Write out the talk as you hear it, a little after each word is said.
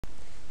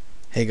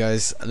Hey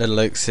guys, Little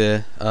Oaks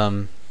here.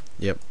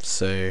 Yep,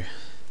 so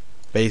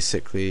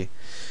basically,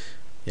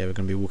 yeah, we're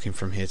gonna be walking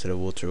from here to the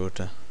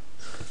water.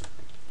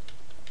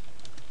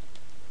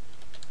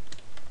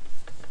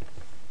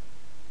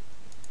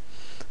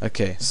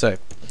 Okay, so,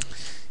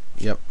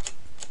 yep.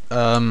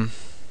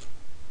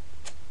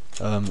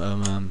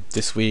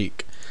 This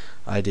week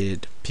I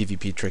did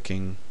PvP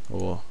tricking,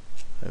 or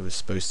I was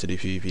supposed to do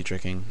PvP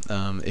tricking.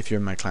 If you're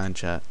in my clan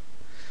chat,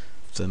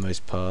 for the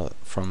most part,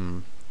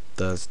 from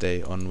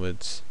Thursday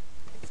onwards,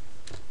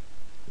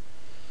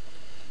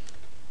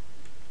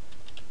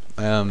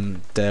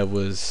 there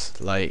was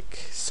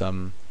like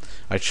some.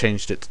 I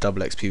changed it to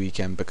double XP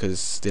weekend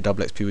because the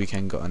double XP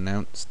weekend got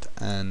announced,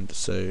 and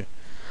so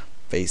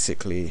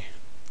basically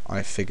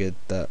I figured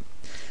that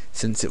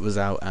since it was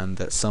out and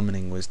that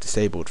summoning was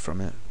disabled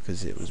from it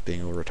because it was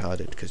being all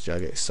retarded because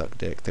Jagex sucked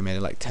dick, they made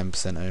it like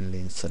 10% only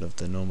instead of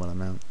the normal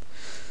amount.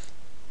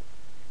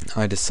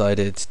 I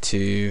decided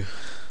to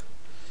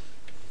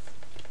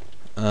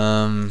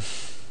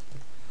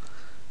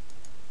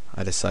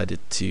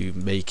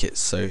make it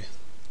so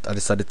I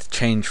decided to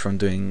change from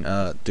doing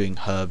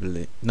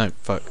herbally. No,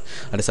 fuck.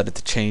 I decided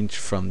to change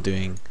from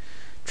doing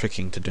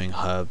tricking to doing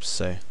herbs.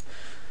 So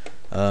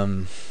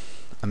I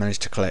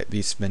managed to collect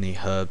these many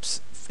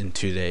herbs in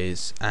 2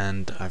 days,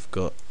 and I've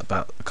got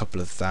about a couple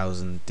of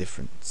thousand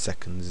different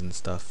seconds and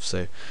stuff.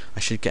 So I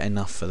should get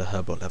enough for the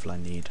herbal level I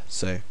need.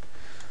 So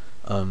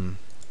on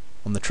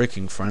the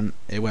tricking front,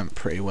 it went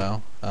pretty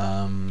well.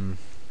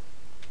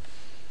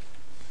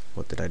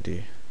 What did I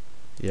do?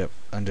 Yep,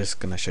 I'm just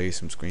gonna show you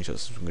some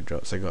screenshots of some good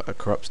drops. I got a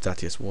Corrupt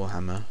Statius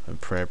Warhammer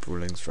and Prayer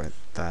Rulings right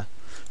there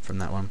from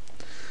that one.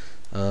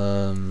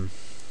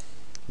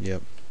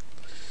 Yep.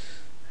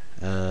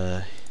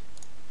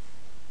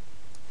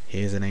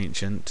 Here's an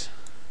ancient.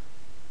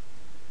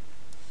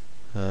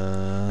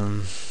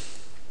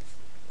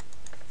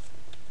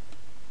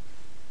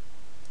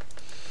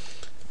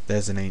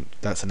 That's an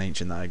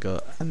ancient that I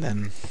got, and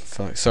then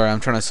fuck. Sorry, I'm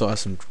trying to sort out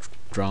some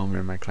drama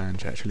in my clan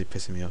chat. It's really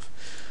pissing me off.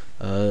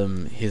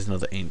 Here's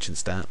another ancient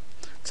stat.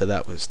 So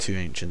that was 2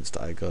 ancients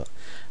that I got,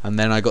 and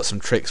then I got some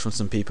tricks from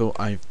some people.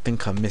 I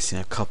think I'm missing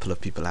a couple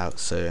of people out.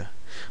 So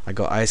I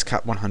got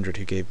Icecap 100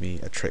 who gave me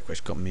a trick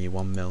which got me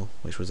 1 mil,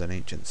 which was an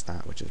ancient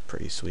stat, which is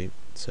pretty sweet.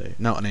 So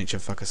not an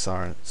ancient, fuck, a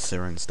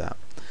Siren stat.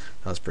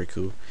 That was pretty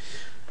cool.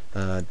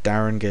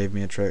 Darren gave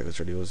me a trick, it was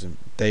really awesome.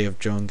 Day of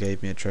John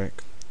gave me a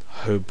trick.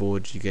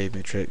 Hoborg, you gave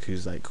me a trick,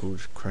 who's like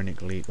called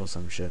Chronic Leak or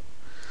some shit.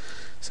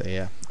 So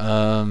yeah.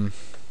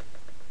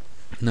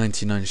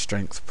 99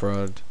 strength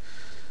prod.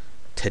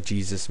 Ted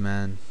Jesus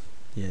man.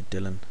 Yeah,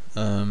 Dylan.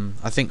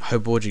 I think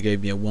Hoborg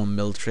gave me a 1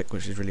 mil trick,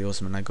 which is really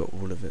awesome, and I got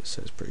all of it,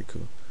 so it's pretty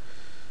cool.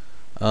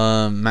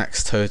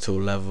 Max total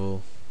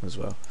level as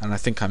well, and I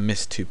think I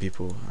missed 2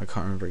 people. I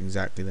can't remember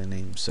exactly their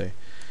names, so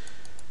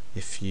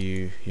if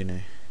you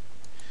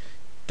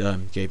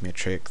gave me a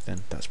trick,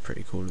 then that's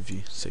pretty cool of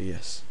you, so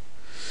yes.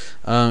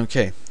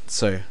 Okay,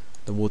 so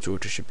the water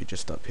should be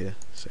just up here,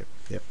 so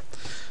yep.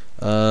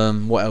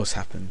 What else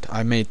happened?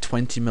 I made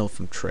 20 mil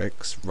from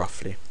tricks,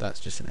 roughly, that's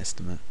just an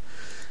estimate,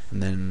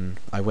 and then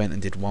I went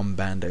and did 1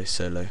 Bando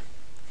solo,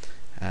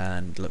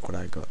 and look what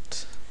I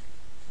got.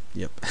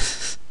 Yep.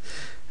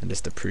 And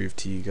just to prove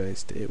to you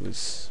guys that it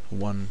was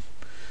 1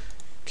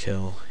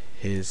 kill,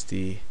 here's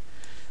the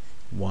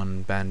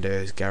 1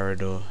 Bando's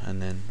Garrador,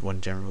 and then 1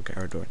 General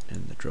Garrador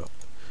in the drop.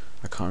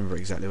 I can't remember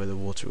exactly where the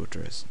water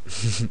is.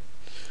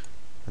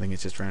 I think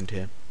it's just around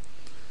here.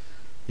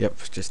 Yep,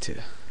 just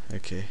here.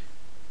 Okay.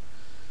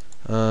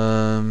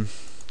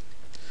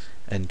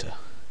 Enter.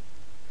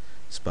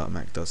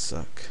 Spartamac does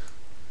suck.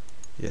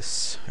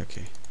 Yes,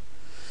 okay.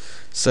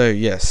 So,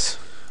 yes.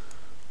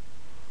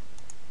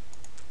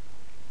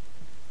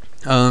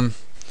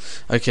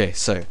 Okay,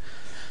 so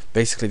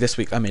basically this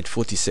week I made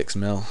 46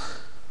 mil,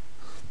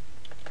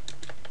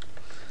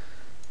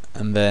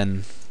 and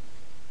then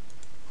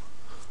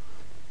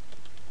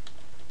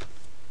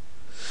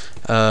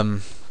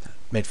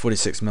made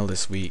 46 mil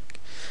this week,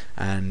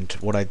 and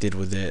what I did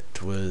with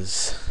it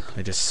was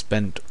I just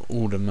spent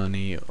all the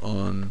money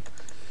on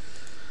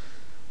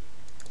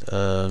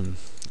Herblore,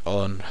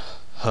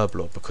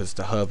 because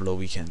the Herblore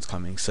weekend's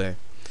coming. So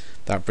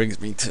that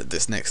brings me to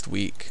this next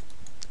week.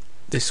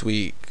 This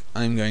week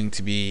I'm going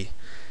to be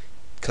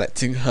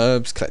collecting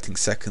herbs, collecting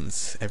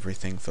seconds,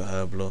 everything for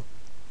Herblore,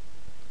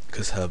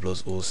 because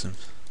Herblore's awesome.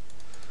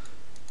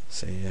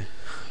 So yeah,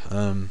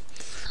 I'm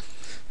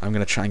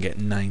gonna try and get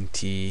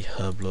 90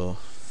 Herblore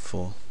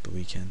for the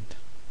weekend,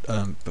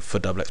 but for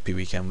double XP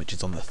weekend, which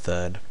is on the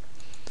 3rd.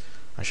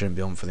 I shouldn't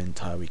be on for the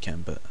entire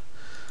weekend, but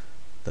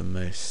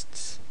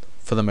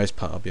for the most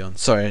part I'll be on.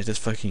 Sorry, I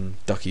just fucking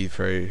ducky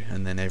through,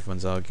 and then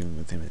everyone's arguing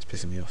with him. It's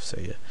pissing me off. So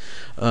yeah.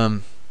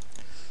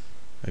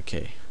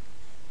 Okay.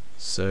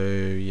 So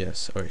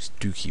yes, or it's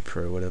Dookie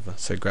Pro, whatever.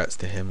 So grats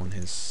to him on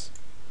his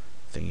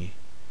thingy.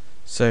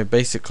 So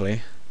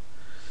basically,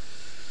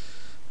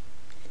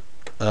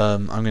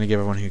 I'm gonna give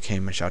everyone who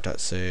came a shout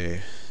out. So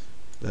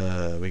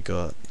we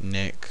got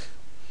Nick,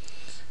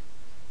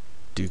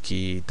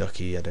 Dookie,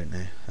 Ducky, I don't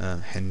know,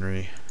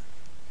 Henry,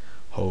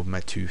 Hold my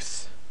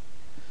tooth.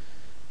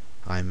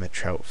 I'm a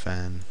Trout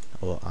fan,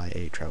 or I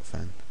a Trout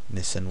fan.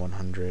 Nissan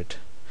 100.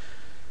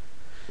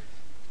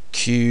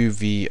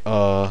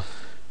 QVR.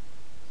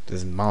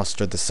 There's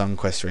Master of the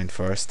Sunquest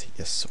Rainforest.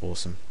 Yes,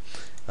 awesome.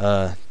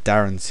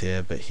 Darren's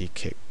here, but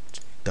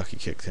Ducky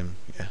kicked him.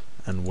 Yeah,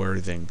 and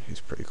Worthing, who's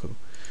pretty cool.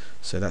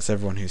 So that's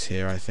everyone who's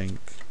here, I think.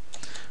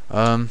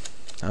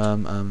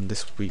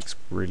 This week's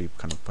really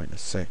kind of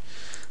pointless. So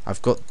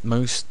I've got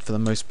for the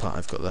most part,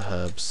 I've got the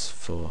herbs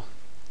for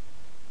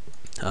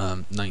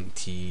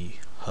 90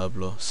 herb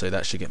lore, so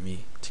that should get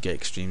me to get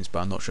extremes, but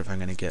I'm not sure if I'm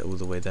going to get all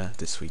the way there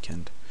this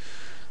weekend.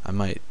 I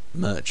might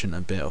merchant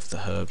a bit off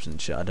the herbs and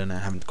shit, I don't know, I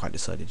haven't quite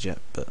decided yet,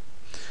 but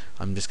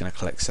I'm just going to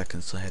collect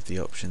seconds so I have the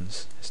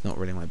options. It's not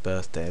really my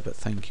birthday, but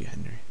thank you,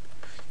 Henry.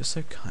 You're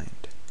so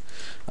kind.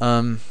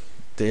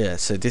 Yeah,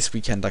 so this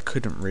weekend I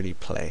couldn't really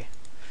play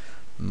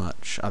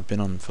much. I've been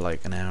on for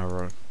like an hour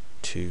or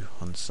two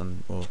on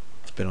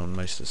I've been on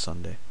most of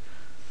Sunday.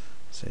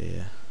 So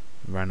yeah,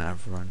 ran out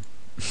of run.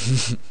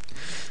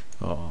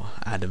 Oh,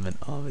 adamant.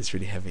 Oh, it's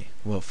really heavy.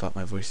 Well, fuck,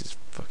 my voice is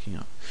fucking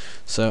up.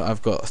 So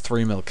I've got a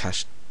 3 mil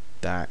cash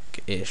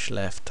stack-ish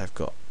left. I've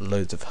got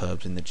loads of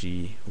herbs in the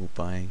G all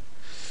buying.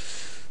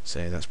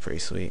 So that's pretty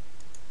sweet.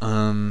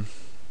 What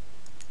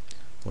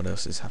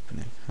else is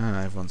happening?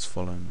 Everyone's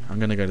following me. I'm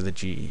gonna go to the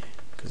G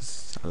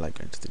because I like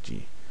going to the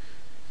G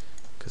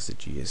because the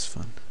G is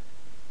fun.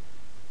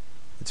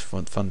 It's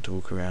fun to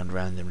walk around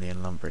randomly in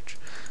Lumbridge.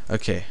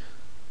 Okay,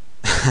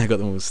 I got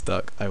them all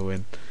stuck. I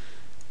win.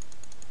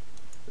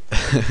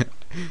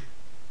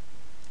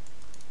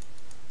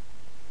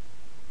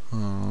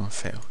 Oh,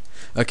 fail.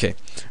 Okay.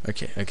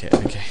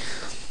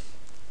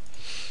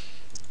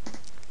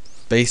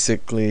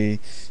 Basically,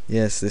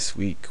 yes, this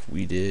week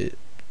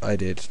I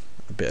did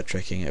a bit of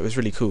trekking. It was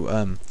really cool.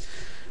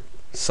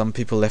 Some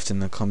people left in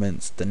the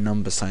comments the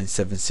number sign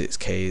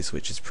 76Ks,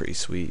 which is pretty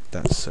sweet.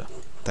 That's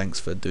thanks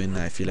for doing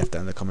that. If you left that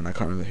in the comment, I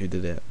can't remember who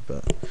did it,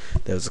 but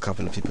there was a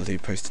couple of people who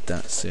posted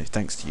that, so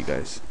thanks to you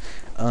guys.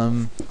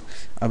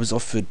 I was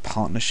offered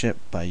partnership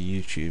by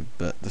YouTube,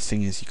 but the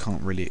thing is you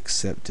can't really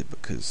accept it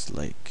because,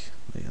 like,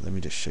 let me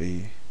just show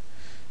you.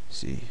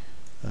 See,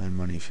 earn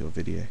money for your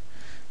video.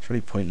 It's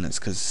really pointless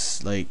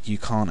because, like, you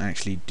can't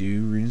actually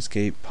do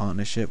RuneScape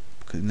partnership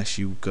unless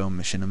you go on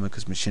Machinima,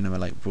 because Machinima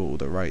like brought all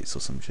the rights or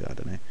some shit, I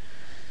don't know.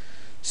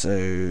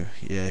 So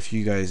yeah, if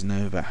you guys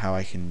know about how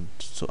I can,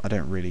 I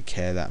don't really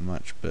care that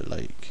much, but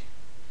like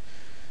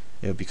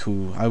it would be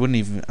cool. I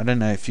don't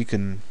know if you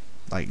can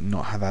like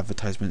not have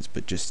advertisements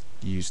but just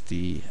use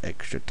the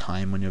extra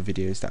time on your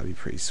videos. That would be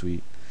pretty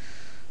sweet.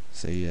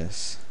 So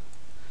yes,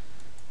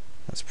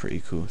 that's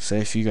pretty cool. So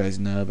if you guys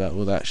know about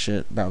all that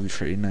shit, that would be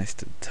pretty nice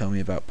to tell me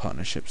about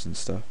partnerships and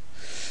stuff.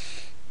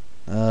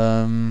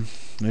 I'm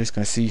just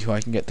gonna see who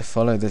I can get to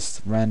follow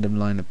this random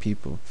line of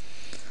people.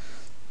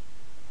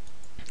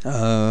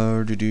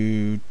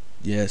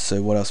 Yeah,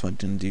 so what else am I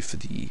gonna do for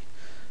the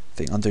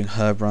thing? I'm doing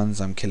herb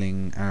runs, I'm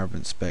killing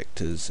arrogant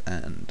spectres,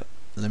 and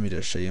let me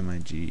just show you my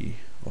G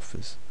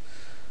offers.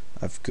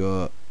 I've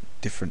got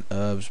different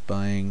herbs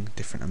buying,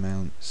 different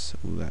amounts,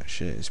 all that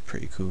shit is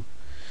pretty cool.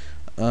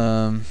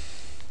 I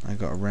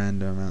got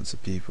random amounts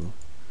of people.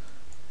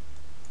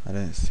 I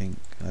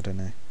don't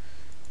know.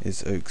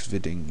 Is Oaks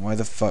vidding? Why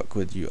the fuck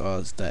would you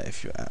ask that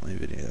if you're at my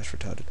video? That's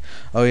retarded.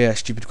 Oh yeah,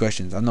 stupid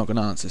questions. I'm not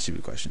gonna answer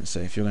stupid questions.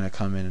 So if you're gonna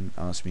come in and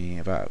ask me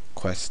about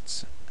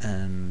quests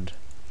and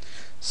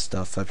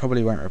stuff, I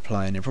probably won't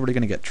reply, and you're probably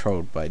gonna get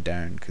trolled by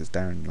Darren because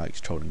Darren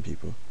likes trolling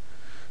people.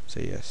 So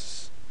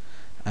yes.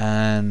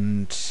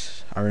 And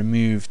I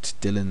removed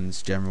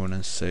Dylan's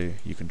generalness, so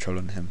you can troll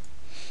on him.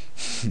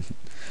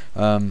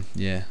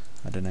 Yeah,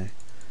 I don't know.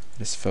 I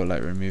just felt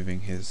like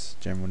removing his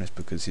generalness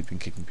because he'd been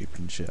kicking people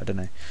and shit. I don't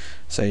know.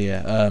 So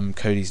yeah,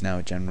 Cody's now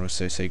a general,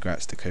 so say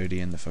grats to Cody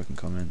in the fucking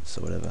comments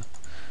or whatever.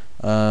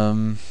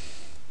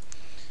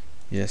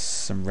 Yes,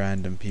 some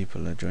random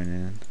people are joining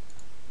in.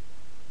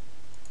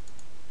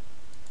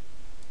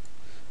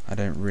 I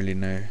don't really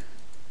know.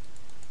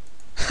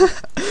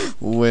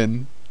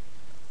 Win.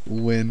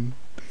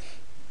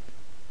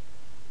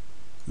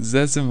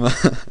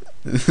 Zezima.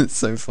 It's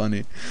so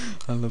funny.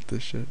 I love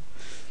this shit.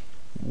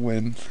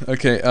 Win.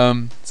 Okay,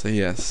 so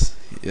yes.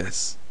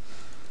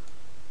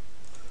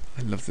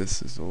 I love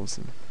this, it's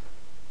awesome.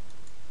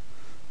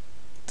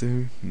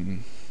 Dude.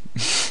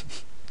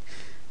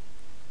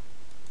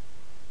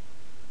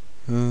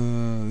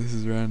 This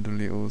is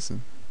randomly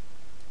awesome.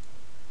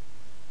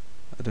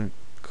 I don't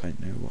quite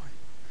know why.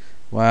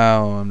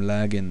 Wow, I'm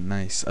lagging.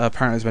 Nice.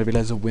 Apparently there's maybe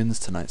loads of wins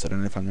tonight, so I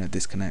don't know if I'm going to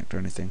disconnect or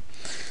anything.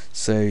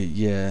 So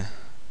yeah,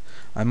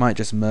 I might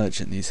just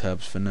merchant these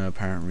herbs for no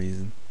apparent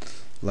reason.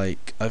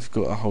 Like, I've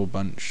got a whole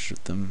bunch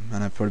of them,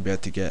 and I'd probably be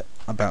able to get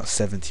about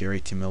 70 or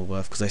 80 mil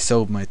worth, because I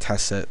sold my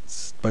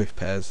Tassets, both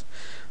pairs.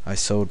 I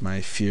sold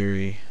my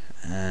Fury,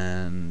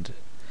 and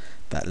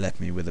that left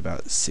me with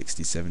about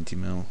 60-70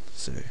 mil,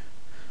 so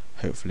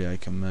hopefully I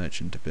can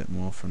merchant a bit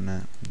more from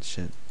that and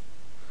shit.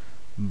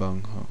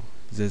 Bunghole.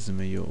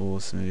 Zezima, you're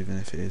awesome, even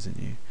if it isn't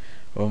you.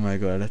 Oh my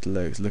god, little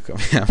Oaks, look at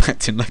me, I'm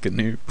acting like a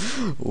noob.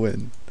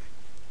 Win.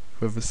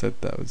 Whoever said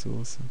that was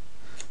awesome.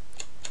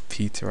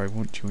 Peter, I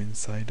want you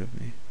inside of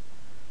me.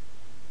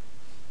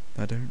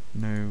 I don't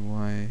know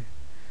why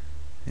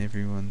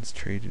everyone's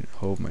trading.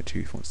 Hold My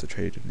Tooth wants to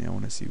trade with me. I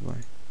want to see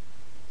why.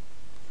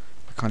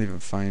 I can't even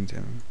find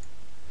him.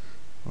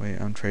 Wait,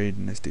 I'm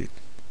trading this dude.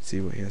 See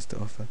what he has to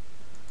offer.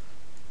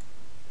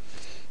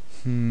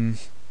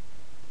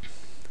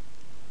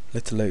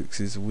 Little Oaks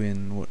is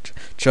win. What?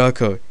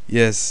 Charcoal.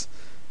 Yes.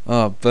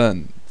 Oh,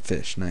 burnt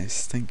fish.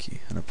 Nice. Thank you.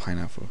 And a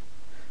pineapple.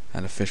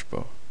 And a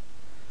fishbowl.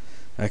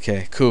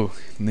 Okay, cool.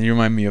 And you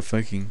remind me of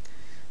fucking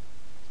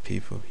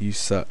people. You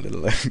suck,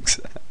 Little Oaks.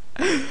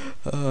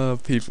 Oh,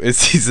 people.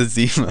 It's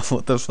Zima.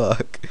 What the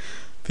fuck?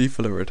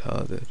 People are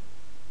retarded.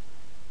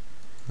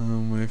 Oh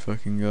my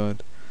fucking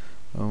god.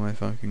 Oh my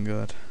fucking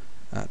god.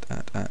 I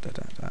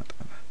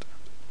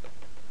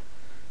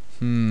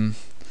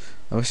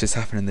wish this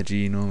happened in the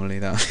G normally.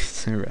 That would be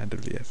so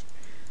randomly epic.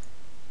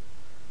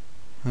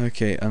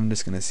 Okay, I'm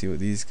just gonna see what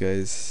these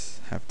guys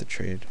have to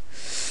trade.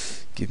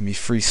 Give me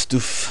free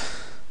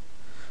stuff.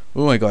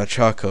 Oh my god,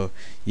 charcoal.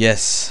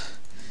 Yes.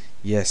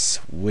 Yes,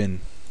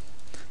 win.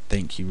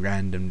 Thank you,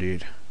 random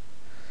dude.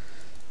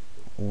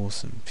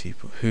 Awesome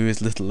people. Who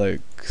is Little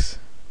Oaks?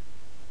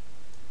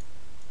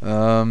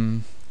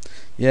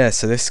 Yeah,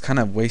 so this kind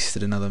of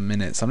wasted another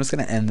minute, so I'm just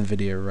gonna end the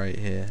video right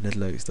here.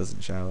 Little Oaks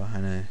doesn't shower,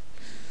 I know.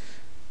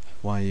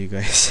 Why are you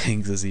guys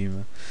saying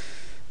Zazima?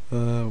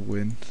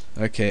 Win.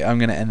 Okay, I'm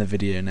gonna end the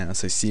video now,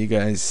 so see you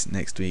guys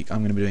next week.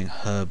 I'm gonna be doing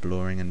herb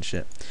loring and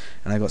shit,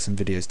 and I got some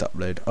videos to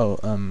upload. Oh,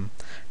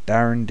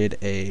 Darren did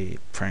a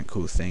prank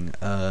call thing.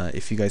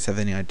 If you guys have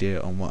any idea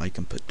on what I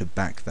can put to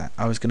back that,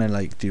 I was gonna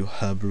like do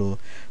herb lore,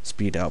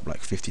 speed it up like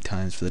 50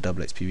 times for the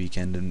double XP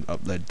weekend and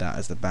upload that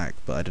as the back,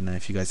 but I don't know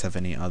if you guys have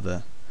any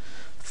other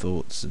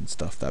thoughts and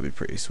stuff. That'd be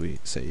pretty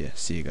sweet. So yeah,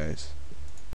 see you guys.